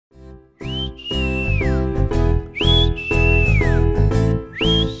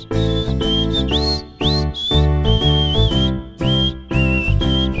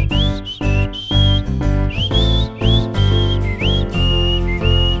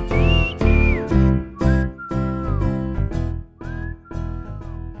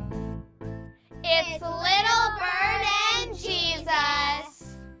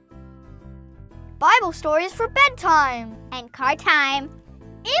stories for bedtime and car time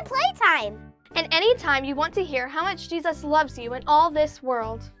and playtime. And anytime you want to hear how much Jesus loves you in all this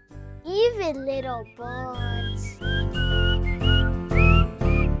world. Even little birds.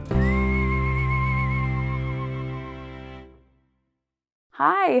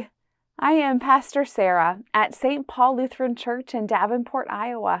 Hi, I am Pastor Sarah at St. Paul Lutheran Church in Davenport,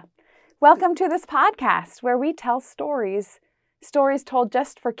 Iowa. Welcome to this podcast where we tell stories told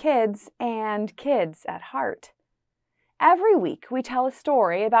just for kids and kids at heart. Every week we tell a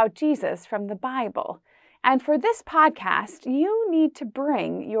story about Jesus from the Bible. And for this podcast, you need to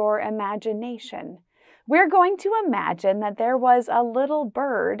bring your imagination. We're going to imagine that there was a little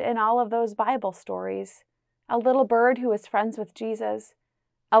bird in all of those Bible stories. A little bird who was friends with Jesus.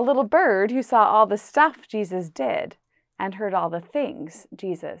 A little bird who saw all the stuff Jesus did and heard all the things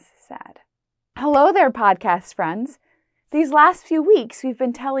Jesus said. Hello there, podcast friends. These last few weeks, we've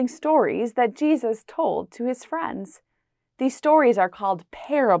been telling stories that Jesus told to his friends. These stories are called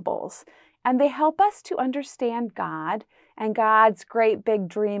parables, and they help us to understand God and God's great big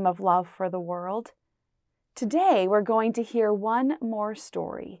dream of love for the world. Today, we're going to hear one more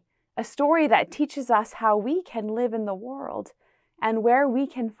story, a story that teaches us how we can live in the world and where we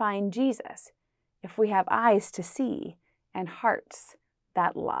can find Jesus if we have eyes to see and hearts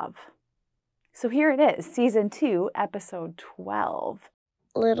that love. So here it is, Season 2, Episode 12.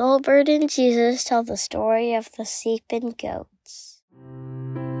 Little Bird and Jesus tell the story of the sheep and goats.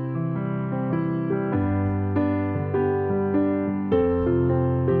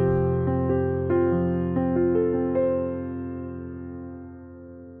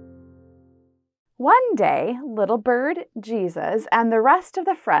 One day, Little Bird, Jesus, and the rest of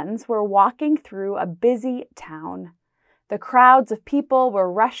the friends were walking through a busy town. The crowds of people were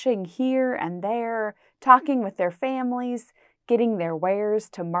rushing here and there, talking with their families, getting their wares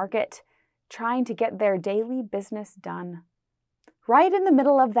to market, trying to get their daily business done. Right in the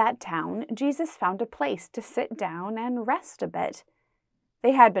middle of that town, Jesus found a place to sit down and rest a bit.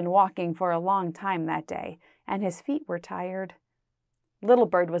 They had been walking for a long time that day, and his feet were tired. Little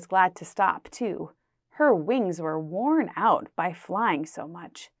Bird was glad to stop, too. Her wings were worn out by flying so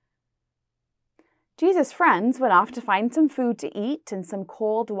much. Jesus' friends went off to find some food to eat and some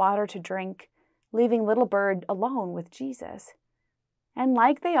cold water to drink, leaving Little Bird alone with Jesus. And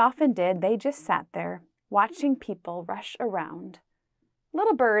like they often did, they just sat there, watching people rush around.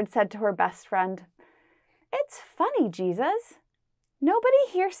 Little Bird said to her best friend, "It's funny, Jesus. Nobody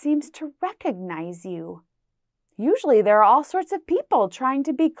here seems to recognize you. Usually there are all sorts of people trying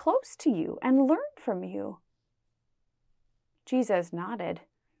to be close to you and learn from you." Jesus nodded.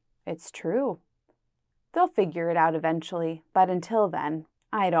 "It's true. They'll figure it out eventually, but until then,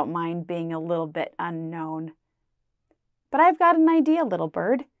 I don't mind being a little bit unknown. But I've got an idea, Little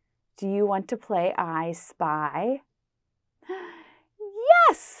Bird. Do you want to play I Spy?"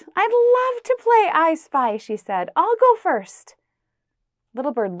 "Yes, I'd love to play I Spy," she said. "I'll go first."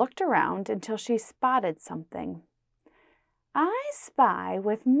 Little Bird looked around until she spotted something. "I spy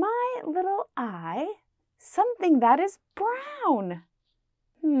with my little eye something that is brown."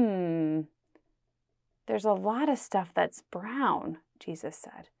 "There's a lot of stuff that's brown," Jesus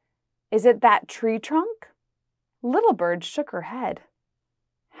said. "Is it that tree trunk?" Little Bird shook her head.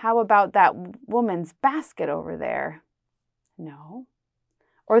 "How about that woman's basket over there?" "No."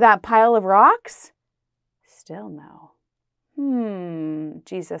 "Or that pile of rocks?" Still no.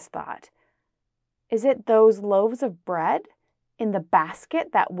 Jesus thought. "Is it those loaves of bread in the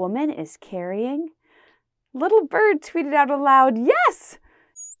basket that woman is carrying?" Little Bird tweeted out aloud, "Yes!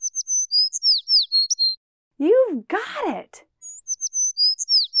 You've got it!"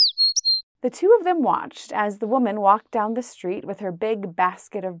 The two of them watched as the woman walked down the street with her big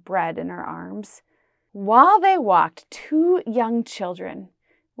basket of bread in her arms. While they walked, two young children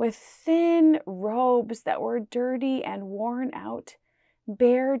with thin robes that were dirty and worn out,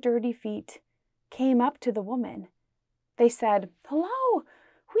 bare, dirty feet, came up to the woman. They said, "Hello,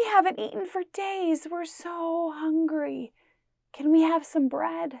 we haven't eaten for days. We're so hungry. Can we have some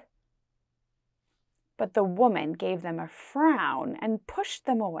bread?" But the woman gave them a frown and pushed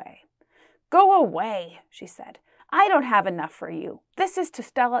them away. "Go away," she said. "I don't have enough for you. This is to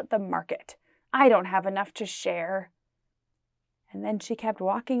sell at the market. I don't have enough to share." And then she kept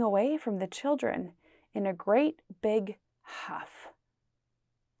walking away from the children in a great big huff.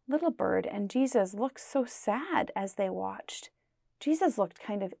 Little Bird and Jesus looked so sad as they watched. Jesus looked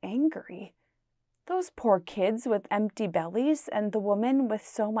kind of angry. Those poor kids with empty bellies and the woman with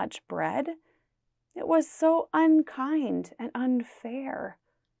so much bread. It was so unkind and unfair.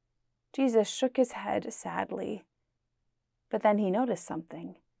 Jesus shook his head sadly. But then he noticed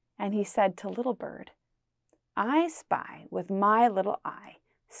something, and he said to Little Bird, I spy with my little eye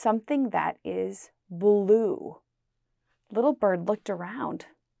something that is blue. Little Bird looked around.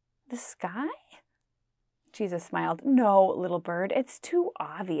 The sky? Jesus smiled. No, Little Bird, it's too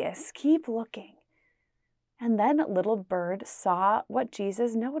obvious. Keep looking. And then Little Bird saw what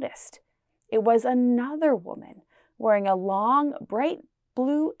Jesus noticed. It was another woman wearing a long, bright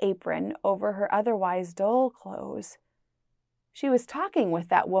blue apron over her otherwise dull clothes. She was talking with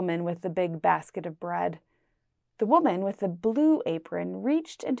that woman with the big basket of bread. The woman with the blue apron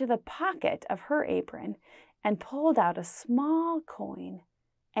reached into the pocket of her apron and pulled out a small coin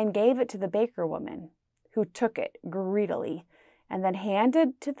and gave it to the baker woman, who took it greedily and then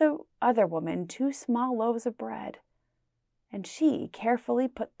handed to the other woman 2 small loaves of bread. And she carefully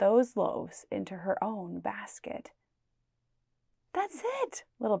put those loaves into her own basket. That's it,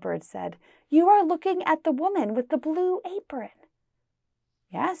 Little Bird said. You are looking at the woman with the blue apron.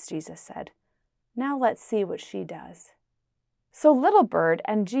 Yes, Jesus said. Now let's see what she does. So Little Bird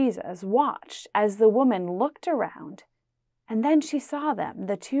and Jesus watched as the woman looked around, and then she saw them,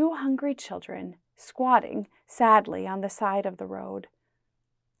 the 2 hungry children, squatting sadly on the side of the road.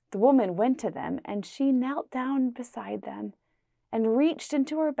 The woman went to them, and she knelt down beside them and reached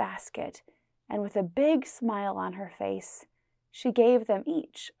into her basket, and with a big smile on her face, she gave them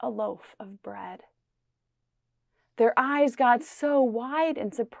each a loaf of bread. Their eyes got so wide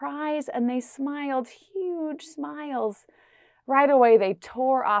in surprise, and they smiled huge smiles. Right away, they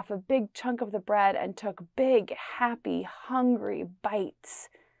tore off a big chunk of the bread and took big, happy, hungry bites.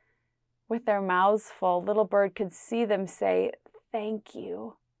 With their mouths full, Little Bird could see them say, "Thank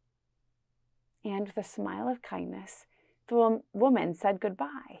you." And with a smile of kindness, the woman said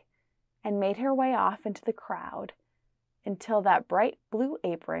goodbye and made her way off into the crowd until that bright blue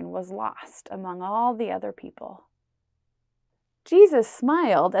apron was lost among all the other people. Jesus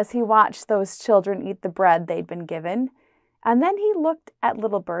smiled as he watched those children eat the bread they'd been given, and then he looked at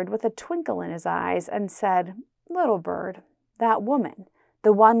Little Bird with a twinkle in his eyes and said, "Little Bird, that woman,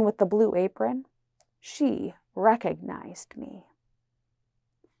 the one with the blue apron, she recognized me."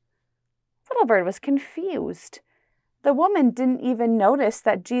 Little Bird was confused. The woman didn't even notice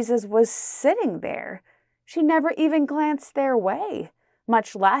that Jesus was sitting there. She never even glanced their way,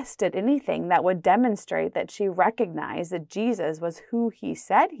 much less did anything that would demonstrate that she recognized that Jesus was who he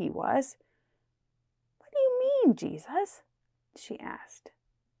said he was. "What do you mean, Jesus?" she asked.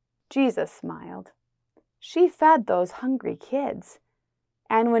 Jesus smiled. She fed those hungry kids.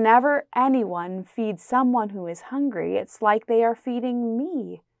 And whenever anyone feeds someone who is hungry, it's like they are feeding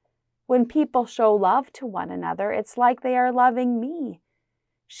me. When people show love to one another, it's like they are loving me.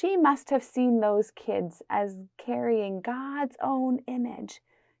 She must have seen those kids as carrying God's own image,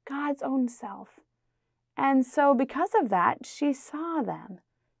 God's own self. And so because of that, she saw them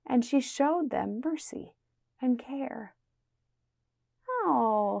and she showed them mercy and care.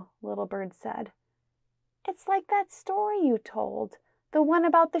 "Oh," Little Bird said, "it's like that story you told, the one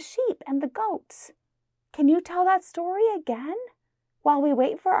about the sheep and the goats. Can you tell that story again while we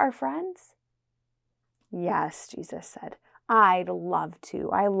wait for our friends?" "Yes," Jesus said. "I'd love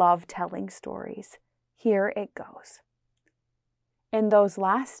to. I love telling stories. Here it goes. In those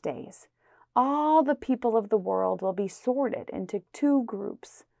last days, all the people of the world will be sorted into 2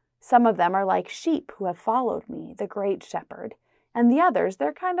 groups. Some of them are like sheep who have followed me, the great shepherd, and the others,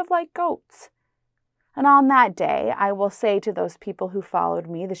 they're kind of like goats. And on that day, I will say to those people who followed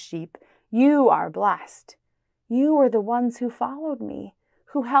me, the sheep, 'You are blessed. You are the ones who followed me,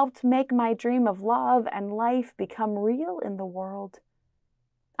 who helped make my dream of love and life become real in the world.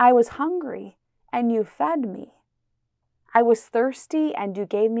 I was hungry, and you fed me. I was thirsty, and you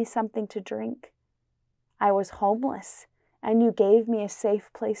gave me something to drink. I was homeless, and you gave me a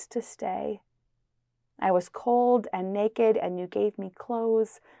safe place to stay. I was cold and naked, and you gave me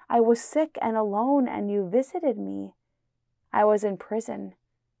clothes. I was sick and alone, and you visited me. I was in prison,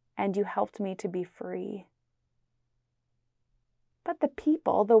 and you helped me to be free.' But the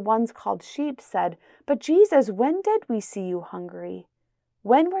people, the ones called sheep, said, 'But Jesus, when did we see you hungry?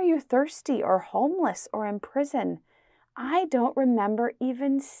 When were you thirsty or homeless or in prison? I don't remember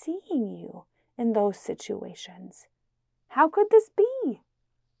even seeing you in those situations. How could this be?'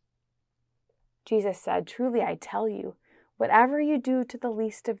 Jesus said, 'Truly I tell you, whatever you do to the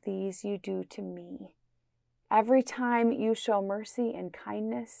least of these, you do to me. Every time you show mercy and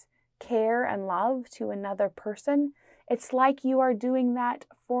kindness, care and love to another person, it's like you are doing that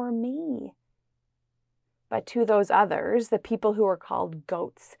for me.' But to those others, the people who were called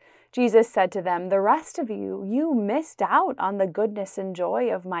goats, Jesus said to them, 'The rest of you, you missed out on the goodness and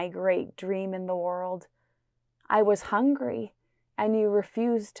joy of my great dream in the world. I was hungry, and you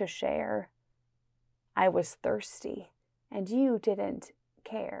refused to share. I was thirsty, and you didn't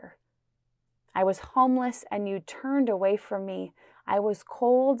care. I was homeless, and you turned away from me. I was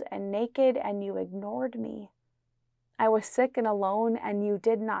cold and naked, and you ignored me. I was sick and alone, and you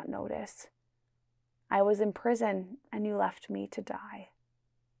did not notice. I was in prison, and you left me to die.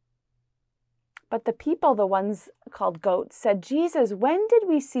 But the people, the ones called goats, said, Jesus, when did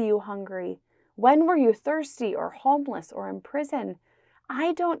we see you hungry? When were you thirsty or homeless or in prison?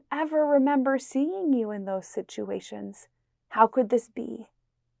 I don't ever remember seeing you in those situations. How could this be?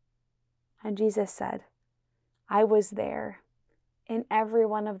 And Jesus said, I was there in every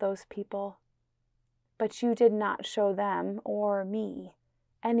one of those people, but you did not show them or me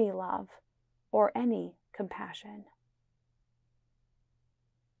any love or any compassion.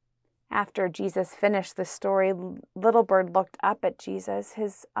 After Jesus finished the story, Little Bird looked up at Jesus.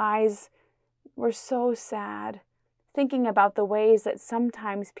 His eyes were so sad, thinking about the ways that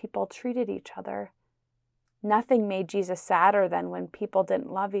sometimes people treated each other. Nothing made Jesus sadder than when people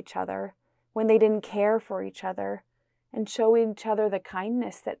didn't love each other, when they didn't care for each other, and show each other the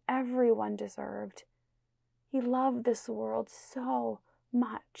kindness that everyone deserved. He loved this world so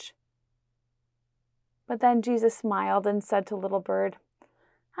much. But then Jesus smiled and said to Little Bird,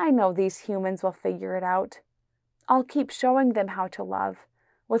 I know these humans will figure it out. I'll keep showing them how to love,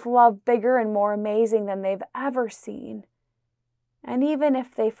 with love bigger and more amazing than they've ever seen. And even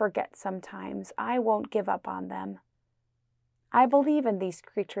if they forget sometimes, I won't give up on them. I believe in these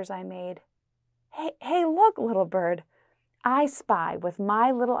creatures I made. Hey, look, Little Bird. I spy with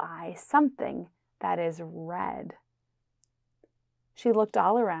my little eye something that is red. She looked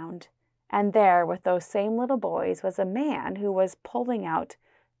all around, and there, with those same little boys, was a man who was pulling out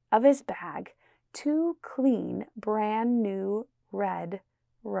of his bag 2 clean, brand new red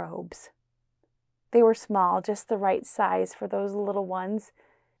robes. They were small, just the right size for those little ones.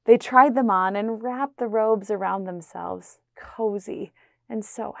 They tried them on and wrapped the robes around themselves, cozy and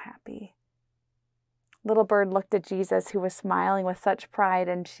so happy. Little Bird looked at Jesus, who was smiling with such pride,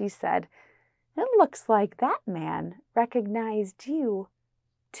 and she said, It looks like that man recognized you,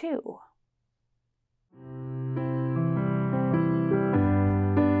 too.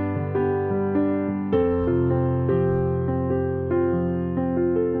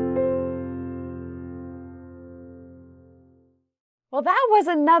 Well, that was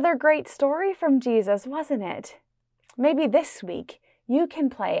another great story from Jesus, wasn't it? Maybe this week you can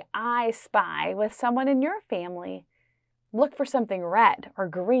play I Spy with someone in your family. Look for something red or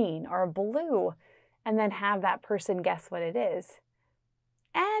green or blue, and then have that person guess what it is.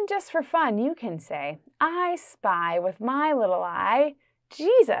 And just for fun, you can say, I spy with my little eye,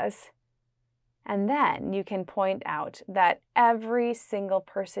 Jesus. And then you can point out that every single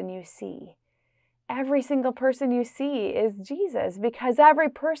person you see is Jesus, because every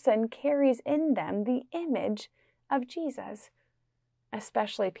person carries in them the image of Jesus,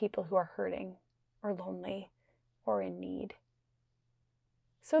 especially people who are hurting or lonely or in need.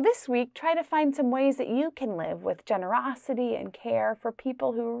 So this week, try to find some ways that you can live with generosity and care for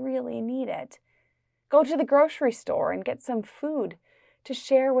people who really need it. Go to the grocery store and get some food to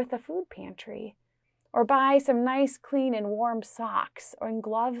share with the food pantry. Or buy some nice, clean, and warm socks and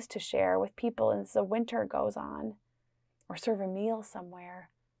gloves to share with people as the winter goes on. Or serve a meal somewhere.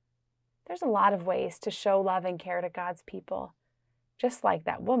 There's a lot of ways to show love and care to God's people, just like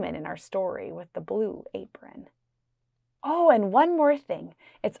that woman in our story with the blue apron. Oh, and one more thing.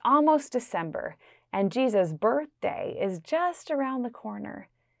 It's almost December, and Jesus' birthday is just around the corner.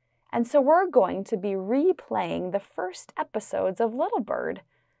 And so we're going to be replaying the first episodes of Little Bird,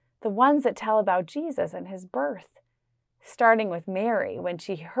 the ones that tell about Jesus and his birth, starting with Mary when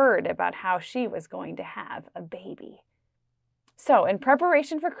she heard about how she was going to have a baby. So, in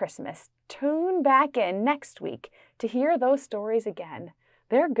preparation for Christmas, tune back in next week to hear those stories again.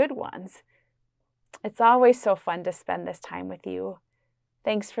 They're good ones. It's always so fun to spend this time with you.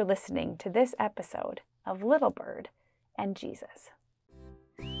 Thanks for listening to this episode of Little Bird and Jesus.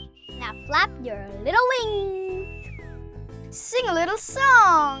 Now flap your little wings. Sing a little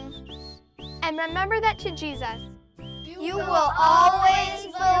song. And remember that to Jesus, You will always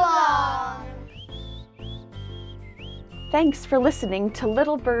belong. Thanks for listening to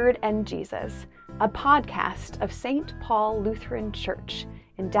Little Bird and Jesus, a podcast of St. Paul Lutheran Church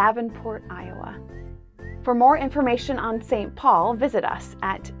in Davenport, Iowa. For more information on St. Paul, visit us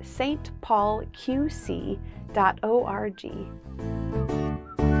at stpaulqc.org.